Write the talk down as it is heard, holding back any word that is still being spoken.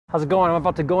How's it going? I'm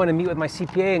about to go in and meet with my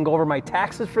CPA and go over my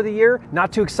taxes for the year.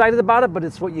 Not too excited about it, but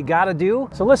it's what you gotta do.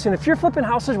 So listen, if you're flipping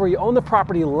houses where you own the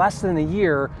property less than a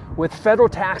year with federal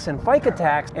tax and FICA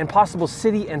tax and possible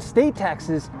city and state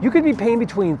taxes, you could be paying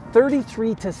between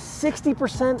 33 to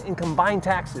 60% in combined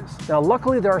taxes. Now,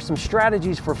 luckily there are some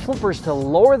strategies for flippers to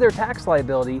lower their tax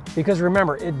liability because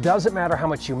remember, it doesn't matter how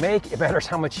much you make, it matters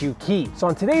how much you keep. So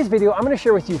in today's video, I'm gonna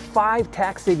share with you 5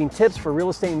 tax saving tips for real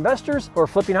estate investors who are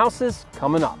flipping houses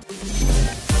coming up.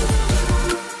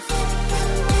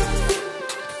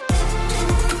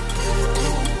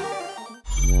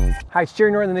 Hi, it's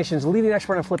Jerry Norton, the nation's leading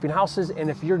expert on flipping houses. And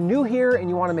if you're new here and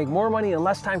you want to make more money in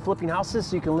less time flipping houses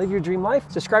so you can live your dream life,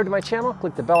 subscribe to my channel,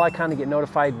 click the bell icon to get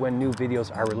notified when new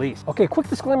videos are released. Okay, quick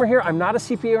disclaimer here, I'm not a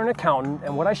CPA or an accountant,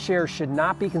 and what I share should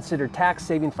not be considered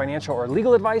tax-saving financial or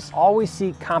legal advice. Always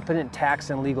seek competent tax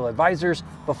and legal advisors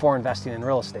before investing in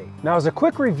real estate. Now, as a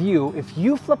quick review, if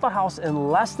you flip a house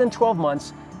in less than 12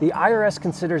 months, the IRS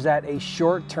considers that a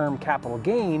short-term capital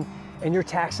gain and you're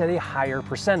taxed at a higher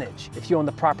percentage. If you own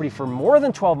the property for more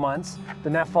than 12 months,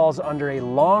 then that falls under a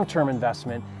long-term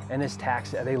investment and is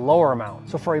taxed at a lower amount.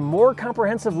 So for a more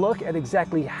comprehensive look at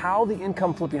exactly how the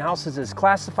income flipping houses is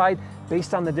classified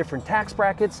based on the different tax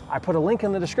brackets, I put a link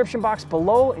in the description box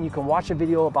below and you can watch a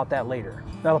video about that later.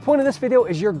 Now, the point of this video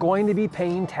is you're going to be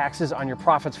paying taxes on your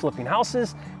profits flipping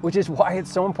houses, which is why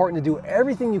it's so important to do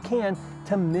everything you can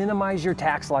to minimize your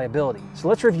tax liability. So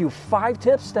let's review 5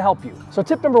 tips to help you. So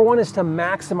tip number 1 is to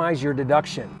maximize your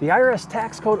deduction. The IRS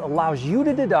tax code allows you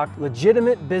to deduct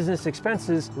legitimate business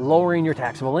expenses, lowering your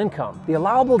taxable income. The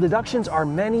allowable deductions are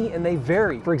many and they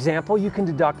vary. For example, you can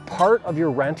deduct part of your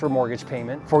rent or mortgage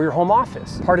payment for your home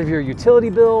office, part of your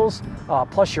utility bills,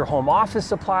 plus your home office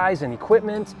supplies and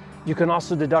equipment. You can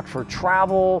also deduct for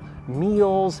travel,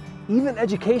 meals, even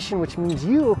education, which means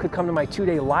you could come to my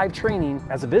 2-day live training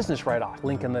as a business write-off,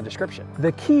 link in the description.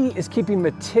 The key is keeping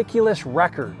meticulous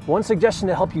record. One suggestion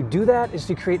to help you do that is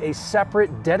to create a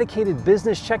separate dedicated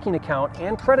business checking account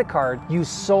and credit card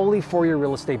used solely for your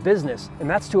real estate business. And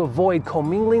that's to avoid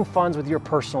commingling funds with your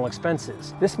personal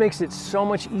expenses. This makes it so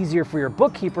much easier for your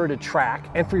bookkeeper to track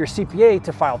and for your CPA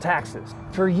to file taxes.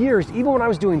 For years, even when I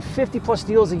was doing 50+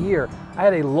 deals a year, I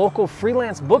had a local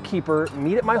freelance bookkeeper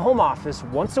meet at my home office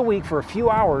once a week for a few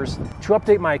hours to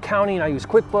update my accounting. I use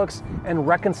QuickBooks and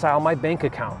reconcile my bank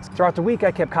accounts. Throughout the week,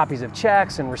 I kept copies of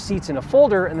checks and receipts in a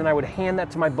folder, and then I would hand that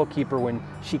to my bookkeeper when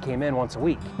she came in once a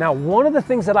week. Now, one of the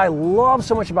things that I love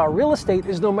so much about real estate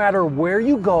is no matter where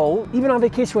you go, even on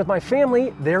vacation with my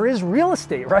family, there is real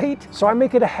estate, right? So I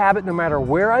make it a habit no matter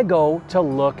where I go to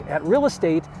look at real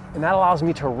estate, and that allows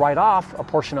me to write off a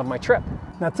portion of my trip.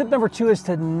 Now, tip number 2 is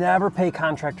to never pay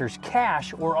contractors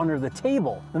cash or under the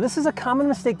table. Now, this is a common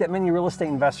mistake that many real estate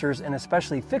investors and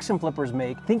especially fix and flippers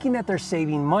make, thinking that they're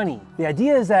saving money. The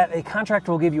idea is that a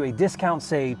contractor will give you a discount,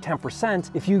 say 10%,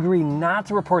 if you agree not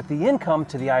to report the income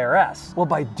to the IRS. Well,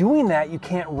 by doing that, you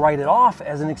can't write it off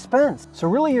as an expense. So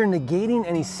really, you're negating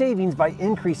any savings by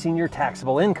increasing your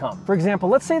taxable income. For example,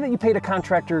 let's say that you paid a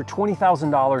contractor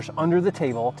 $20,000 under the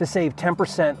table to save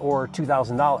 10% or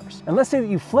 $2,000. And let's say that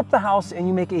you flip the house and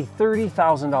you make a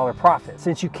 $30,000 profit.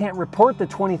 Since you can't report the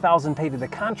 $20,000 paid to the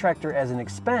contractor as an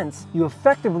expense, you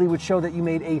effectively would show that you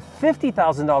made a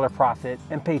 $50,000 profit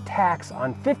and pay tax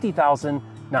on $50,000,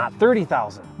 not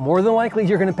 $30,000. More than likely,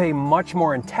 you're gonna pay much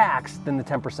more in tax than the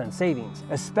 10% savings,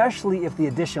 especially if the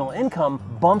additional income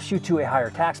bumps you to a higher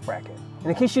tax bracket. And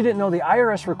in case you didn't know, the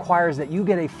IRS requires that you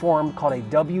get a form called a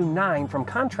W-9 from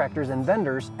contractors and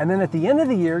vendors, and then at the end of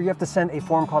the year, you have to send a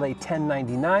form called a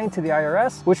 1099 to the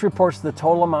IRS, which reports the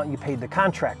total amount you paid the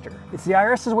contractor. It's the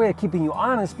IRS's way of keeping you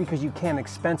honest because you can't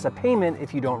expense a payment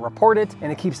if you don't report it,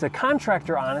 and it keeps the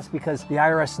contractor honest because the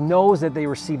IRS knows that they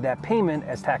received that payment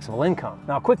as taxable income.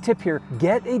 Now, a quick tip here,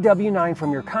 get a W-9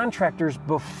 from your contractors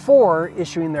before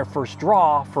issuing their first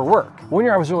draw for work. One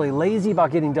year I was really lazy about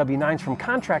getting W-9s from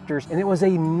contractors, and it was a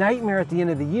nightmare at the end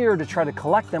of the year to try to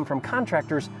collect them from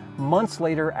contractors months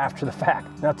later after the fact.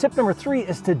 Now, tip number 3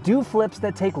 is to do flips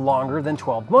that take longer than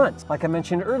 12 months. Like I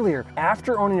mentioned earlier,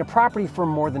 after owning a property for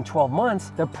more than 12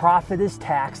 months, the profit is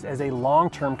taxed as a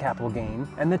long-term capital gain,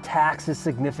 and the tax is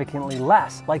significantly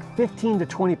less, like 15 to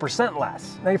 20%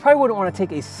 less. Now, you probably wouldn't want to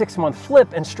take a 6-month flip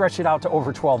and stretch it out to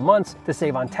over 12 months to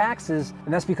save on taxes,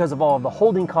 and that's because of all of the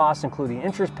holding costs, including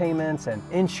interest payments and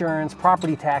insurance,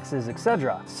 property taxes,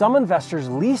 etc. Some investors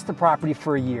lease the property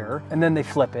for a year and then they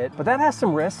flip it, but that has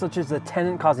some risks. So such as the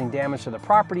tenant causing damage to the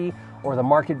property or the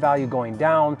market value going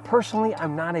down. Personally,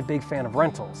 I'm not a big fan of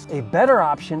rentals. A better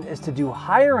option is to do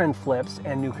higher end flips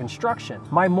and new construction.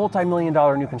 My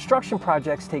multi-million-dollar new construction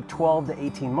projects take 12 to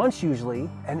 18 months usually,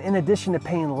 and in addition to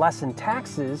paying less in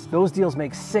taxes, those deals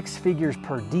make 6 figures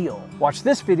per deal. Watch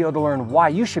this video to learn why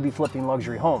you should be flipping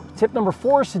luxury homes. Tip number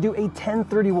 4 is to do a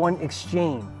 1031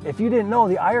 exchange. If you didn't know,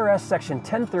 the IRS Section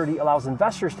 1030 allows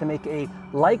investors to make a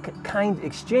like-kind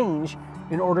exchange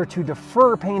in order to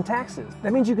defer paying taxes.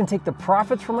 That means you can take the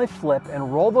profits from a flip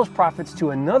and roll those profits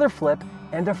to another flip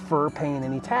and defer paying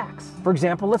any tax. For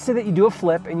example, let's say that you do a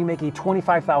flip and you make a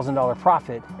 $25,000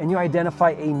 profit and you identify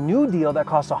a new deal that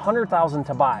costs $100,000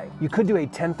 to buy. You could do a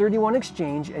 1031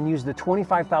 exchange and use the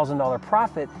 $25,000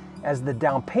 profit as the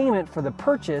down payment for the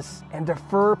purchase and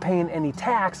defer paying any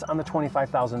tax on the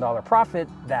 $25,000 profit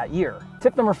that year.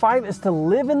 Tip number 5 is to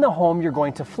live in the home you're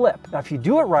going to flip. Now, if you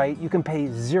do it right, you can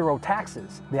pay 0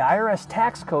 taxes. The IRS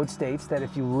tax code states that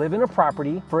if you live in a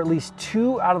property for at least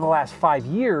 2 out of the last 5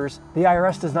 years, the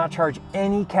IRS does not charge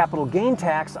any capital gain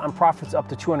tax on profits up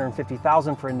to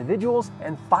 $250,000 for individuals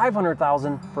and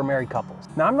 $500,000 for married couples.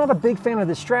 Now, I'm not a big fan of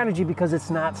this strategy because it's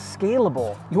not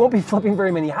scalable. You won't be flipping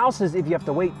very many houses if you have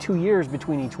to wait 2 years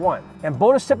between each one. And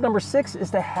bonus tip number 6 is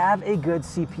to have a good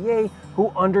CPA who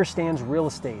understands real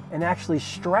estate and actually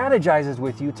strategizes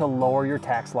with you to lower your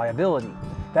tax liability.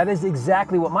 That is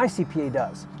exactly what my CPA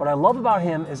does. What I love about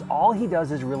him is all he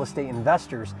does is real estate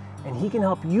investors, and he can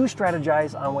help you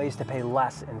strategize on ways to pay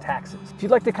less in taxes. If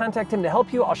you'd like to contact him to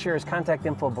help you, I'll share his contact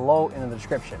info below in the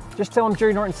description. Just tell him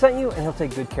Jerry Norton sent you and he'll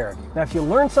take good care of you. Now, if you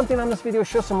learned something on this video,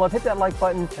 show some love, hit that like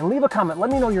button and leave a comment. Let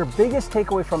me know your biggest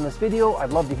takeaway from this video. I'd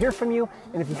love to hear from you.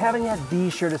 And if you haven't yet, be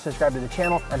sure to subscribe to the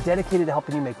channel. I'm dedicated to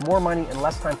helping you make more money in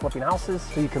less time flipping houses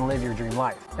so you can live your dream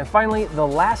life. And finally, the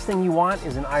last thing you want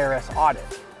is an IRS audit.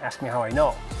 Ask me how I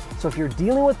know. So if you're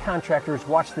dealing with contractors,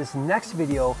 watch this next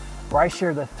video where I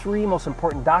share the 3 most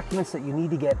important documents that you need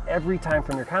to get every time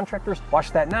from your contractors.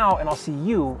 Watch that now, and I'll see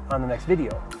you on the next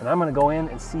video. And I'm gonna go in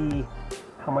and see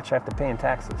how much I have to pay in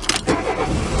taxes.